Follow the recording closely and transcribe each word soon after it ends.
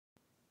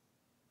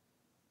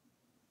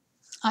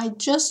I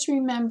just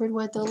remembered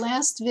what the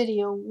last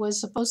video was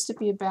supposed to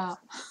be about.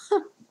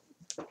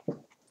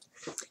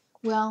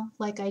 Well,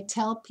 like I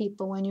tell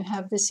people, when you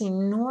have this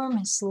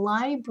enormous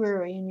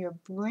library in your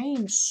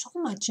brain, so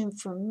much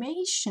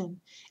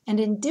information,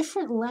 and in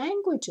different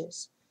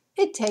languages,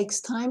 it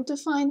takes time to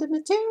find the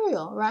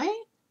material,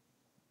 right?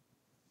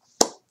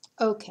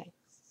 Okay.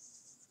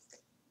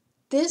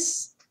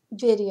 This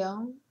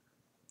video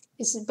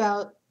is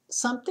about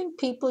something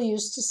people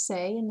used to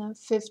say in the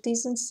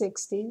 50s and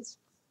 60s.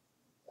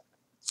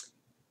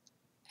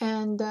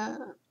 And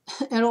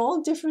at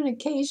all different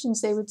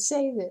occasions, they would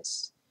say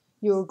this.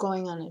 You were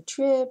going on a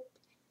trip,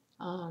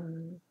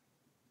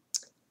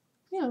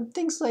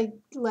 things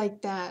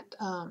like that.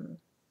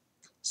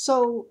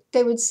 So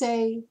they would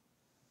say,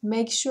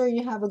 make sure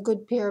you have a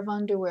good pair of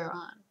underwear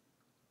on.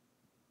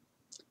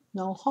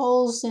 No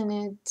holes in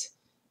it,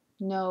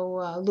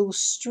 no loose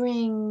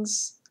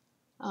strings,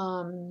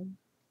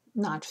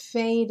 not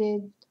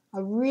faded.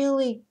 A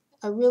really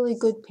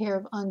good pair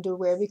of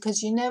underwear,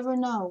 because you never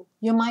know.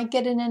 You might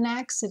get in an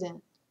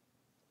accident.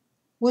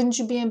 Wouldn't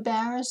you be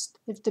embarrassed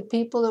if the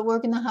people that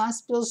work in the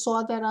hospital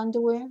saw that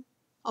underwear?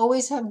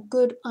 Always have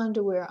good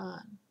underwear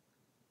on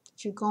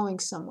if you're going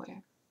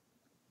somewhere.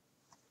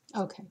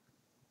 Okay.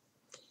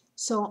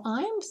 So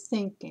I'm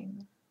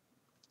thinking,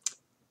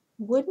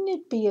 wouldn't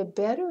it be a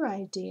better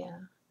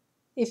idea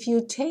if you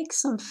take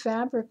some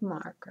fabric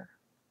marker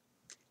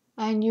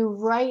and you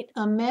write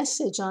a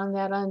message on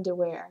that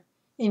underwear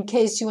in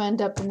case you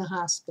end up in the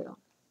hospital?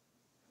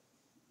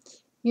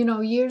 You know,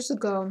 years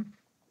ago,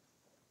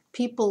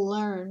 people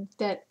learned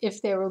that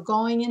if they were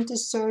going into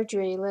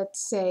surgery, let's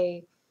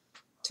say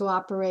to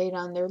operate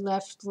on their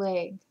left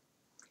leg,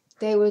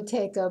 they would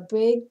take a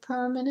big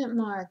permanent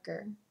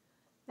marker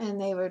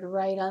and they would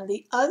write on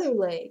the other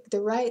leg,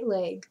 the right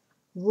leg,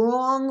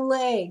 wrong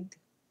leg,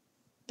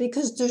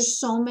 because there's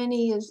so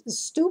many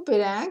stupid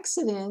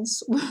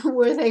accidents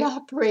where they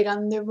operate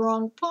on the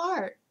wrong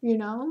part, you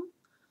know?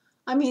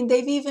 I mean,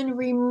 they've even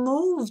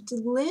removed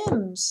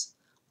limbs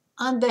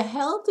on the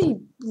healthy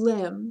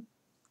limb.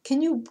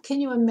 Can you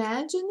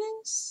imagine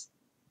this?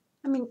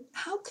 I mean,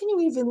 how can you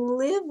even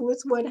live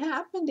with what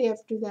happened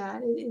after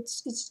that?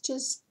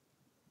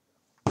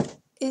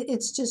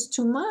 It's just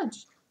too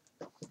much.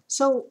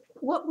 So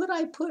what would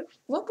I put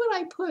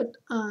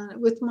on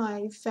with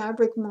my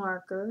fabric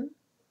marker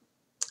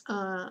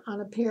on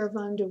a pair of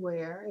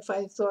underwear if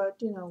I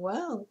thought,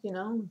 well,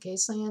 in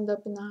case I end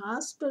up in the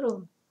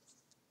hospital,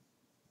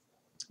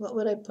 what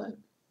would I put?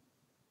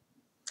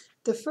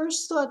 The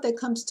first thought that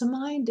comes to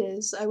mind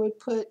is I would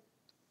put,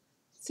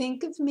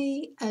 think of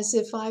me as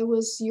if I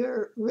was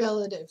your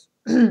relative.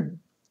 Think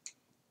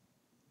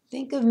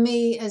of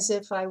me as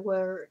if I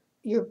were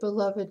your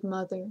beloved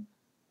mother,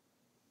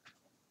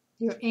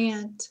 your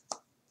aunt,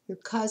 your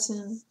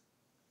cousin,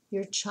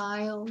 your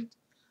child,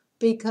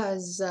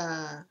 because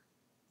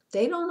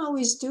they don't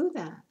always do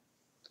that.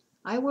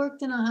 I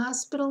worked in a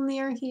hospital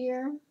near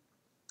here.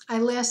 I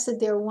lasted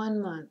there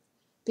 1 month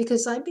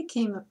because I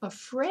became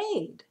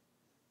afraid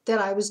that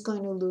I was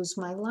going to lose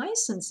my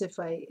license if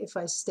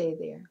I stay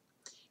there.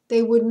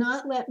 They would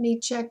not let me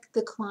check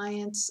the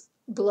client's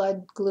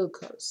blood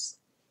glucose.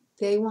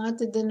 They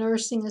wanted the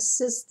nursing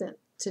assistant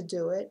to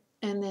do it,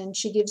 and then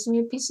she gives me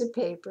a piece of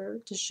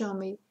paper to show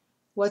me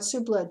what's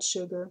her blood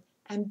sugar,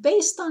 and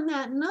based on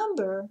that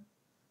number,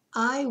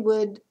 I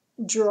would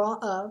draw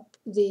up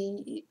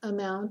the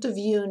amount of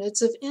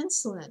units of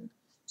insulin.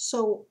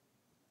 So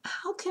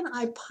how can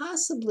I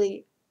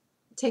possibly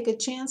take a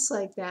chance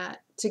like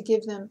that to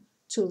give them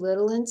too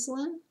little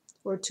insulin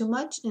or too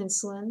much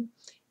insulin,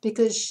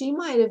 because she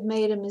might have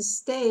made a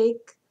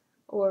mistake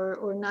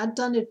or not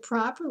done it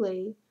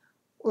properly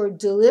or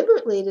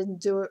deliberately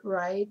didn't do it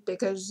right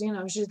because,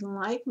 she didn't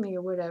like me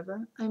or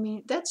whatever. I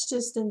mean, that's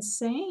just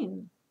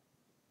insane.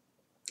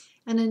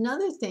 And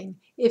another thing,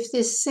 if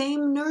this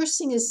same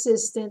nursing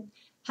assistant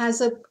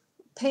has a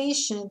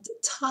patient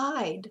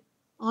tied,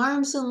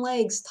 arms and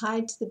legs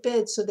tied to the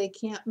bed so they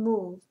can't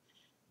move,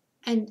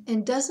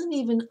 and doesn't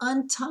even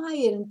untie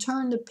it and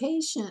turn the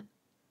patient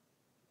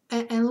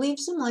and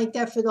leaves them like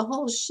that for the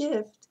whole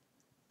shift,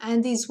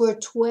 and these were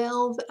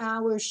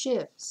 12-hour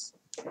shifts,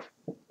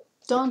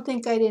 don't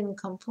think I didn't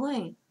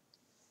complain.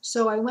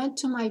 So I went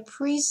to my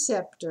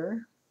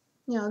preceptor.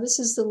 This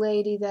is the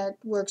lady that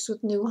works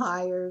with new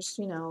hires,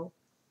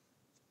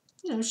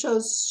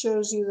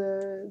 shows you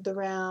the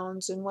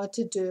rounds and what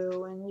to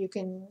do, and you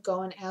can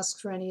go and ask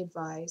for any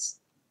advice.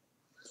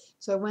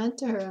 So I went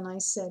to her and I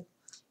said,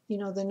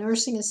 the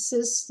nursing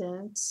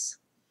assistants,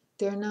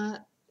 they're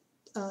not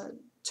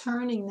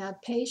turning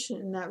that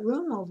patient in that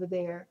room over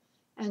there,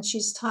 and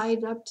she's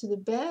tied up to the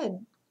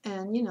bed,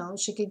 and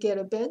she could get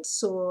a bed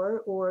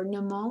sore or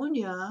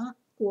pneumonia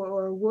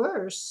or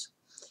worse.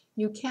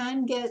 You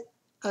can get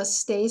a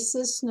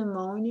stasis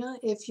pneumonia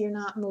if you're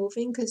not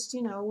moving, because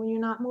when you're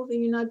not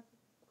moving,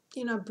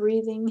 you're not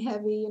breathing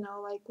heavy,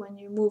 like when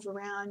you move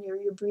around,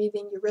 you're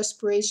breathing, your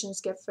respirations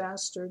get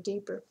faster,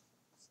 deeper.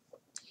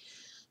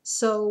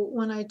 So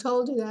when I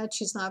told her that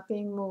she's not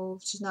being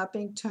moved, she's not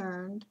being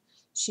turned,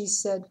 she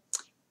said,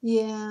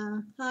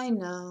 Yeah, I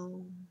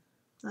know.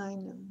 I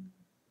know.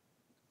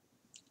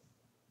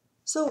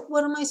 So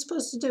what am I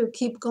supposed to do?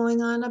 Keep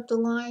going on up the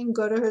line,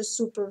 go to her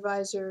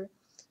supervisor,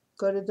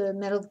 go to the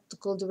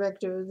medical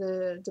director of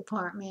the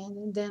department,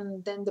 and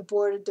then the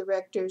board of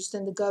directors,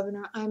 then the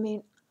governor. I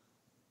mean,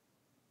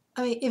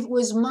 if it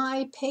was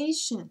my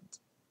patient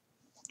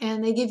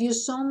and they give you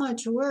so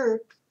much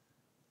work,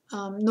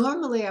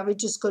 normally I would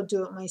just go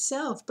do it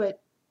myself.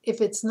 But if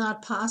it's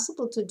not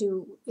possible to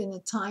do in the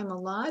time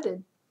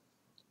allotted,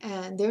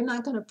 and they're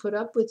not going to put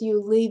up with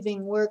you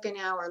leaving work an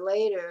hour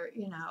later,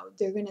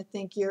 they're going to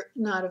think you're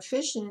not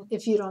efficient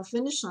if you don't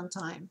finish on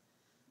time.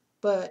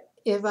 But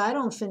if I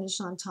don't finish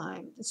on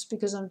time, it's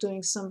because I'm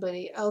doing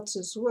somebody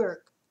else's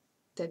work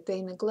that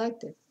they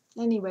neglected.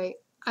 Anyway,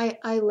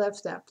 I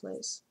left that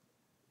place.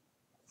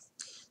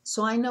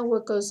 So I know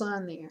what goes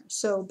on there.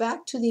 So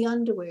back to the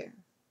underwear.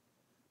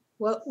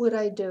 What would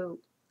I do?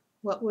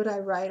 What would I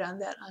write on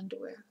that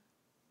underwear?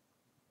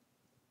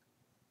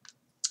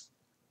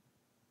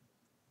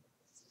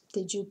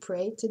 Did you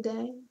pray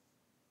today?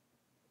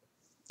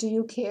 Do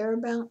you care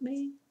about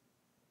me?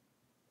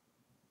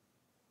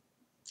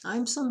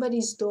 I'm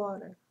somebody's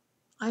daughter.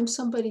 I'm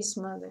somebody's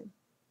mother.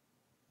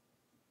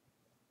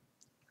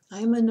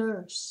 I'm a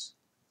nurse.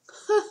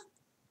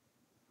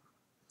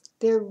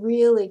 They're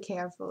really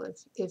careful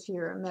if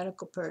you're a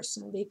medical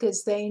person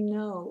because they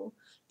know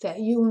that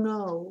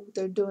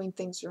they're doing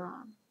things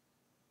wrong.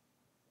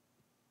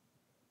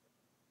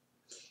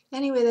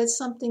 Anyway, that's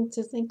something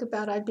to think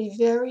about. I'd be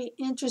very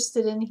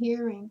interested in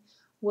hearing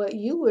what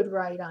you would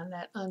write on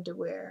that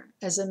underwear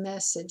as a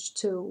message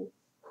to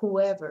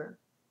whoever.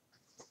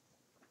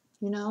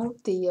 The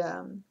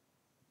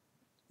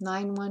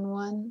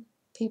 911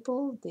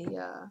 people,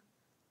 the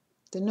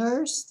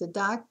nurse, the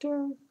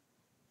doctor,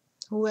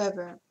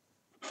 whoever.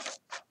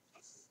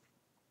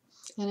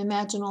 And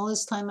imagine all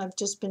this time I've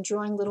just been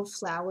drawing little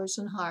flowers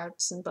and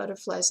hearts and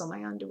butterflies on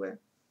my underwear.